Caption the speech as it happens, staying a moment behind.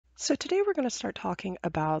So today we're going to start talking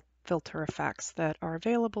about filter effects that are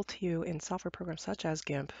available to you in software programs such as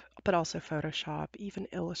GIMP, but also Photoshop, even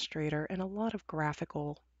Illustrator, and a lot of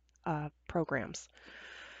graphical programs.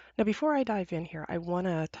 Now, before I dive in here, I want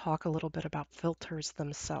to talk a little bit about filters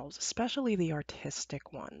themselves, especially the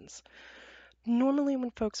artistic ones. Normally,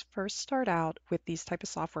 when folks first start out with these type of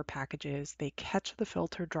software packages, they catch the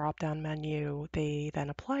filter drop-down menu, they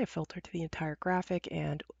then apply a filter to the entire graphic,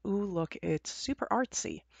 and ooh, look, it's super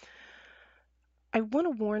artsy. I want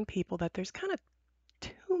to warn people that there's kind of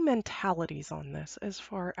two mentalities on this as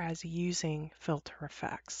far as using filter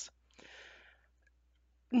effects.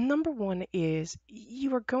 Number one is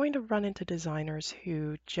you are going to run into designers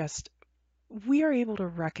who we are able to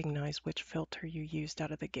recognize which filter you used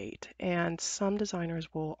out of the gate. And some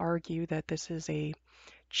designers will argue that this is a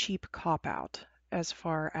cheap cop-out as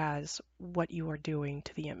far as what you are doing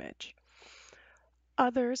to the image.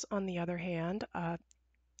 Others, on the other hand,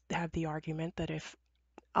 have the argument that if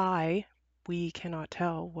we cannot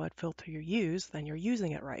tell what filter you use, then you're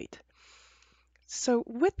using it right. So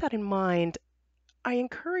with that in mind, I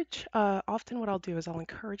encourage, often what I'll do is I'll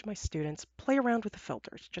encourage my students, play around with the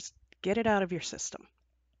filters, just get it out of your system.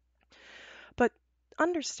 But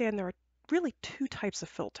understand there are really two types of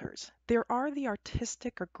filters. There are the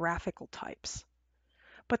artistic or graphical types,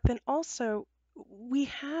 but then also we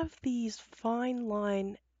have these fine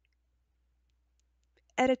line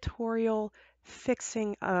editorial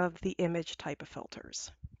fixing of the image type of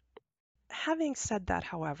filters. Having said that,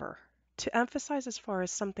 however, to emphasize as far as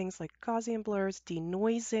some things like Gaussian blurs,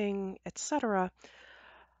 denoising, etc.,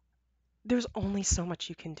 there's only so much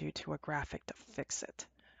you can do to a graphic to fix it.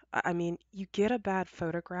 I mean, you get a bad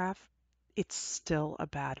photograph, it's still a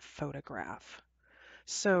bad photograph.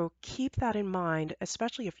 So keep that in mind,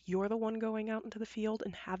 especially if you're the one going out into the field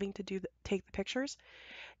and having to take the pictures.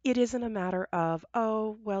 It isn't a matter of,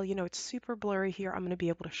 oh, well, it's super blurry here. I'm going to be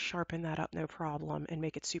able to sharpen that up, no problem, and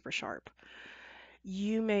make it super sharp.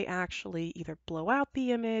 You may actually either blow out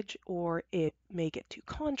the image or it may get too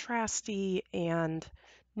contrasty, and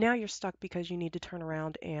now you're stuck because you need to turn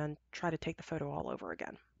around and try to take the photo all over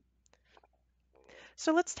again.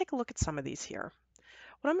 So let's take a look at some of these here.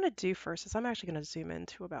 What I'm going to do first is I'm actually going to zoom in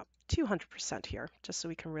to about 200% here, just so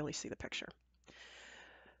we can really see the picture.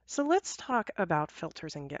 So let's talk about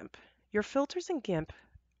filters in GIMP. Your filters in GIMP,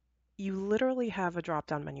 you literally have a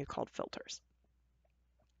drop-down menu called filters.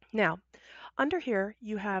 Now, under here,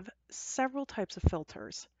 you have several types of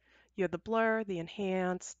filters. You have the blur, the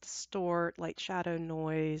enhance, distort, light shadow,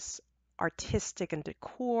 noise, artistic and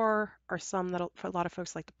decor are some that a lot of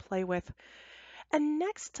folks like to play with. And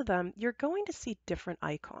next to them, you're going to see different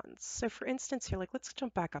icons. So for instance here, let's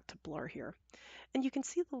jump back up to blur here. And you can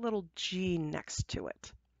see the little G next to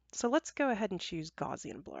it. So let's go ahead and choose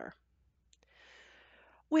Gaussian blur.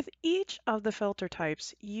 With each of the filter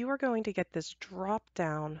types, you are going to get this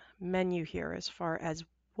drop-down menu here as far as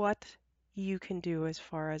what you can do as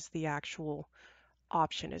far as the actual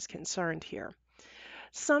option is concerned here.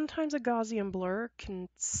 Sometimes a Gaussian blur can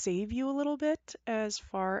save you a little bit as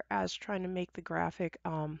far as trying to make the graphic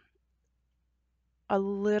a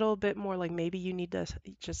little bit more like maybe you need to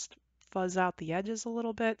just fuzz out the edges a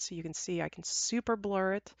little bit so you can see I can super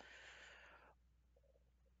blur it,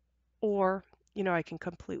 or I can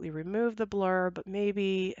completely remove the blur, but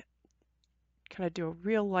maybe kind of do a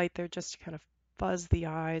real light there just to kind of fuzz the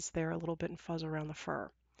eyes there a little bit and fuzz around the fur.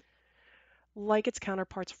 Like its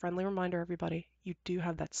counterparts, friendly reminder everybody, you do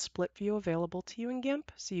have that split view available to you in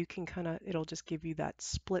GIMP, so you can it'll just give you that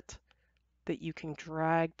split that you can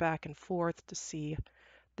drag back and forth to see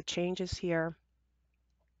the changes here.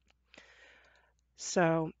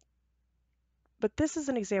 So, but this is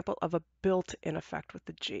an example of a built-in effect with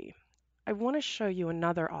the G. I want to show you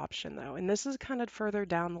another option though, and this is kind of further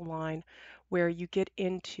down the line where you get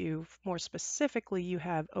into more specifically, you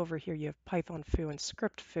have over here, you have Python foo and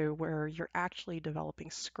script foo where you're actually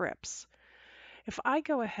developing scripts. If I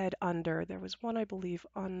go ahead under, there was one I believe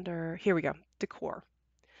under, here we go, decor,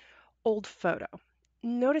 old photo.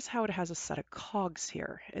 Notice how it has a set of cogs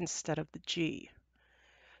here instead of the G.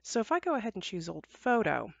 So if I go ahead and choose old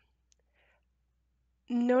photo,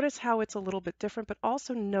 notice how it's a little bit different, but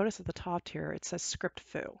also notice at the top here, it says script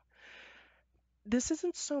foo. This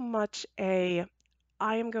isn't so much I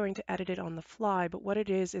am going to edit it on the fly, but what it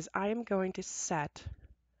is I am going to set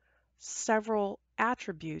several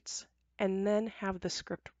attributes and then have the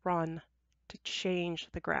script run to change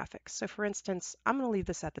the graphics. So for instance, I'm going to leave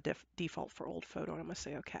this at the default for old photo, and I'm going to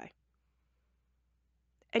say OK.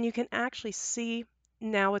 And you can actually see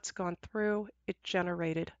now it's gone through, it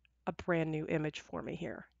generated a brand new image for me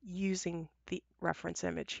here using the reference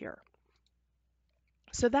image here.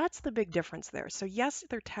 So that's the big difference there. So yes,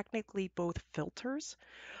 they're technically both filters.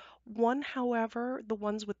 One, however, the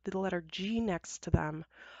ones with the letter G next to them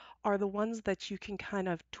are the ones that you can kind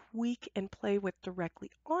of tweak and play with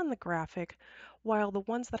directly on the graphic, while the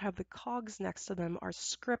ones that have the cogs next to them are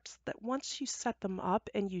scripts that once you set them up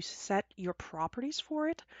and you set your properties for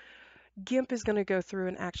it, GIMP is going to go through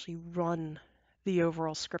and actually run the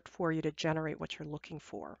overall script for you to generate what you're looking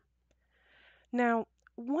for. Now,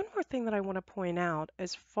 one more thing that I want to point out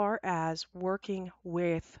as far as working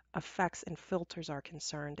with effects and filters are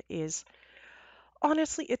concerned is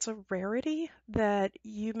honestly, it's a rarity that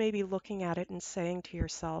you may be looking at it and saying to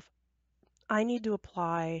yourself, I need to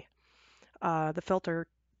apply the filter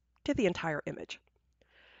to the entire image.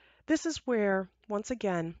 This is where, once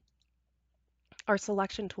again, our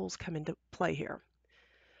selection tools come into play here.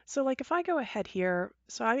 So like if I go ahead here,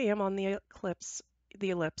 so I am on the ellipse,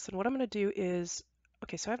 and what I'm going to do is,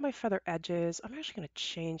 okay, so I have my feather edges. I'm actually going to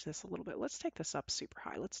change this a little bit. Let's take this up super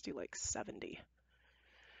high. Let's do like 70.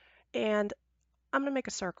 And I'm going to make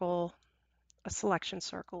a circle, a selection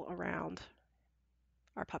circle around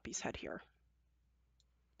our puppy's head here.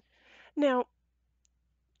 Now,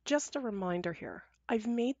 just a reminder here, I've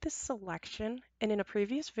made this selection, and in a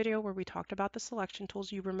previous video where we talked about the selection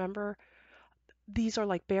tools, you remember these are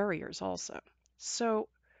like barriers also. So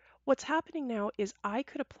what's happening now is I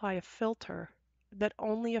could apply a filter that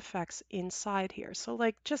only affects inside here. So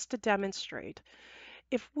like just to demonstrate,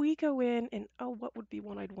 if we go in and, oh, what would be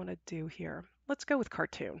one I'd want to do here? Let's go with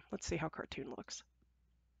cartoon. Let's see how cartoon looks.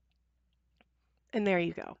 And there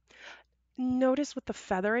you go. Notice with the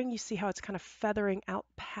feathering, you see how it's kind of feathering out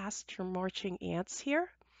past your marching ants here.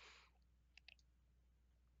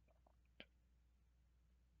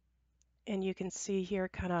 And you can see here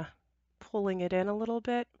kind of pulling it in a little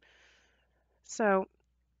bit. So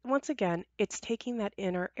once again, it's taking that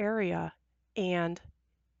inner area and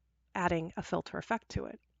adding a filter effect to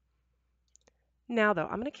it. Now though,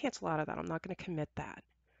 I'm going to cancel out of that. I'm not going to commit that.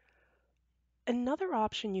 Another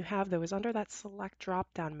option you have though is under that select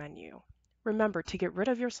drop-down menu. Remember, to get rid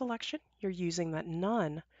of your selection, you're using that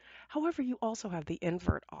none. However, you also have the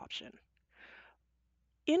invert option.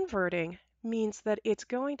 Inverting means that it's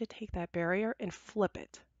going to take that barrier and flip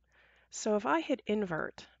it. So if I hit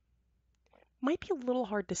invert, might be a little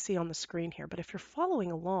hard to see on the screen here, but if you're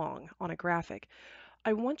following along on a graphic,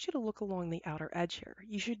 I want you to look along the outer edge here.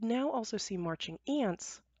 You should now also see marching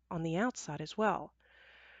ants on the outside as well.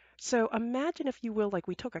 So imagine, if you will, like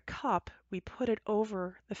we took a cup, we put it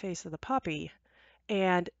over the face of the puppy,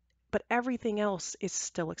 but everything else is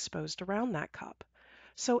still exposed around that cup.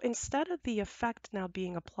 So instead of the effect now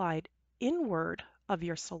being applied inward of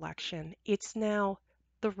your selection, it's now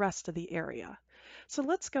the rest of the area. So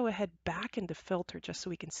let's go ahead back into filter just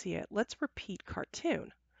so we can see it. Let's repeat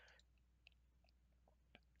cartoon.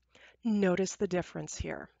 Notice the difference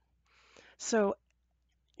here. So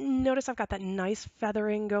notice I've got that nice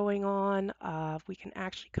feathering going on. We can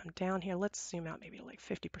actually come down here. Let's zoom out maybe to like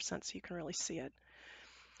 50% so you can really see it.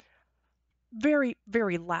 Very,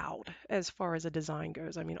 very loud as far as a design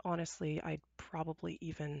goes. I mean, honestly, I'd probably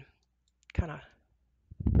even kind of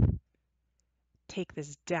take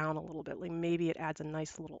this down a little bit. Like maybe it adds a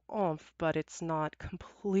nice little oomph, but it's not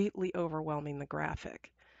completely overwhelming the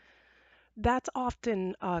graphic. That's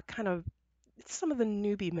often kind of some of the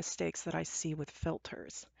newbie mistakes that I see with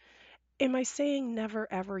filters. Am I saying never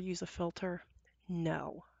ever use a filter?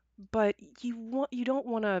 No. But you don't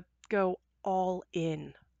want to go all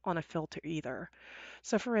in on a filter either.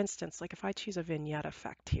 So for instance, like if I choose a vignette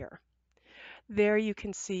effect here, there you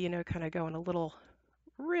can see, kind of going a little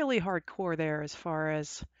really hardcore there as far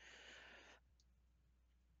as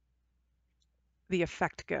the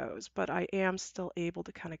effect goes, but I am still able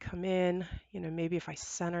to kind of come in, maybe if I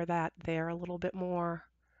center that there a little bit more,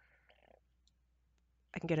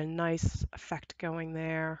 I can get a nice effect going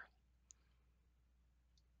there.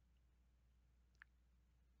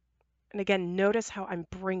 And again, notice how I'm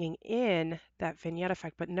bringing in that vignette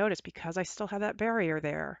effect, but notice because I still have that barrier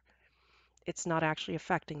there, it's not actually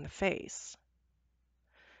affecting the face.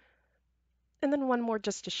 And then one more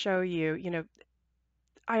just to show you,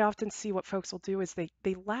 I often see what folks will do is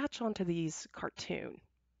they latch onto these cartoon.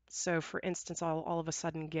 So for instance, I'll all of a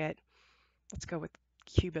sudden get, let's go with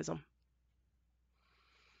cubism.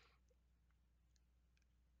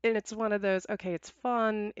 And it's one of those, okay, it's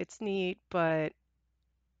fun, it's neat, but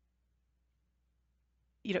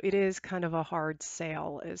it is kind of a hard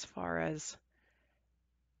sale as far as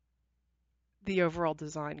the overall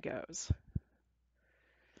design goes.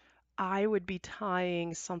 I would be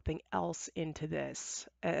tying something else into this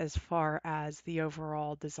as far as the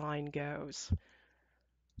overall design goes.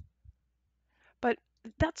 But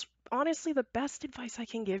That's honestly the best advice I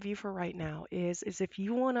can give you for right now is if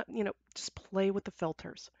you want to, just play with the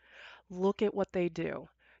filters. Look at what they do.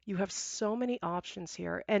 You have so many options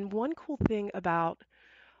here. And one cool thing about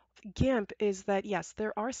GIMP is that, yes,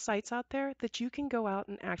 there are sites out there that you can go out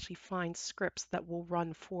and actually find scripts that will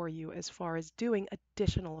run for you as far as doing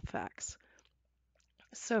additional effects.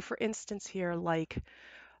 So for instance here, like,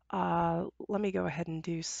 let me go ahead and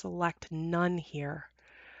do select none here.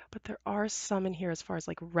 But there are some in here as far as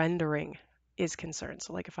like rendering is concerned.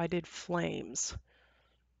 So like if I did flames,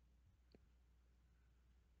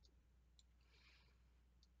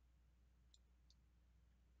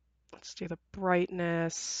 let's do the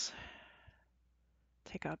brightness,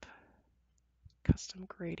 take up custom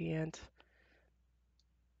gradient.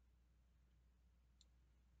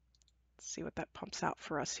 Let's see what that pumps out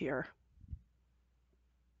for us here.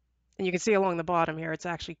 And you can see along the bottom here, it's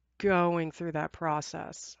actually going through that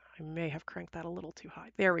process. I may have cranked that a little too high.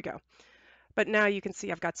 There we go. But now you can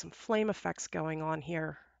see I've got some flame effects going on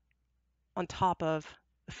here on top of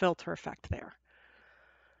the filter effect there.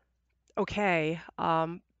 Okay,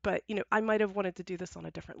 but I might have wanted to do this on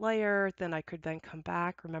a different layer. Then I could then come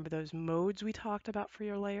back. Remember those modes we talked about for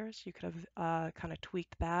your layers? You could have kind of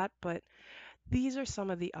tweaked that, but these are some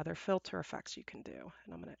of the other filter effects you can do.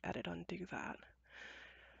 And I'm going to edit undo that.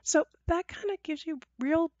 So that kind of gives you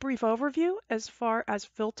real brief overview as far as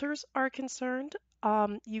filters are concerned.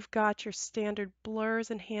 You've got your standard blurs,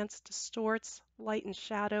 enhance, distorts, light and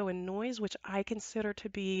shadow, and noise, which I consider to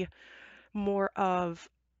be more of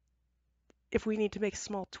if we need to make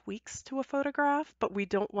small tweaks to a photograph, but we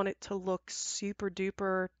don't want it to look super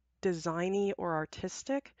duper designy or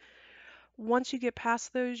artistic. Once you get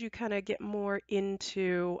past those, you kind of get more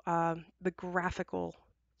into the graphical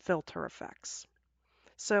filter effects.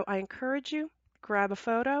 So I encourage you, grab a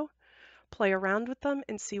photo, play around with them,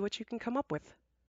 and see what you can come up with.